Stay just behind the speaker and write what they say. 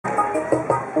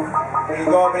Can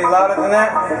you go up any louder than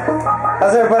that?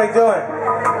 How's everybody doing?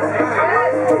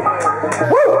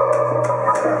 Woo!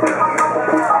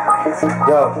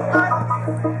 Yo.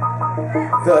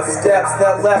 The steps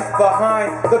that left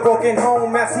behind the broken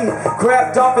home as he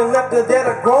grabbed off and left the dead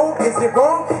grown. Is it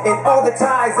wrong? In all the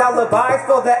ties, alibis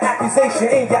for the accusation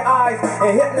in your eyes,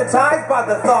 and hypnotized by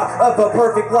the thought of a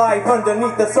perfect life.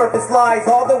 Underneath the surface lies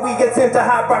all that we attempt to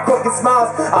hide by crooked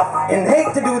smiles. I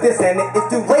hate to do this, and it's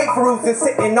too late for who's just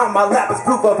sitting on my lap is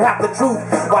proof of half the truth.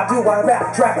 Why do I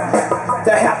rap, trap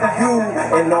to half of you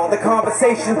and all the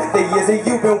conversation? The years that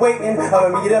you've been waiting for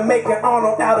me to make an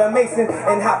Arnold out of Mason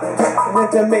and how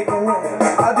to make it.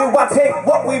 How do I take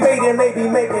what we made and maybe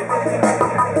make it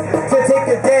to take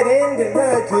a dead end and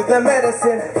to the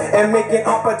medicine and make an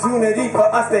opportunity for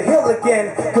us to heal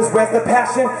again? Cause where's the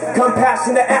passion,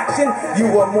 compassion to action?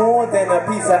 You are more than a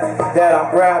piece of that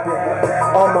I'm grabbing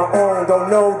on my own. Don't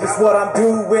know just what I'm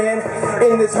doing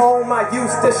in this home I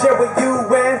used to share with you.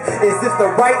 And is this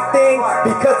the right thing?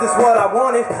 Because it's what I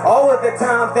wanted. All of the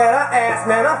times that I asked,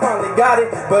 man, I finally got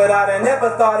it. But I'd have never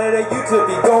thought of you to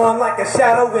be gone like a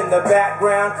shadow in the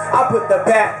background. I put the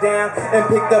bat down and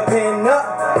pick the pen up.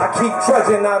 I keep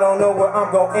trudging, I don't know where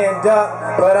I'm gonna end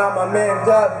up, but I'ma mend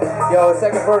up. Yo,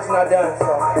 second verse not done,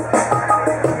 so.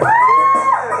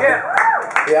 Yeah.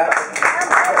 Yeah.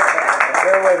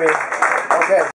 Bear with me.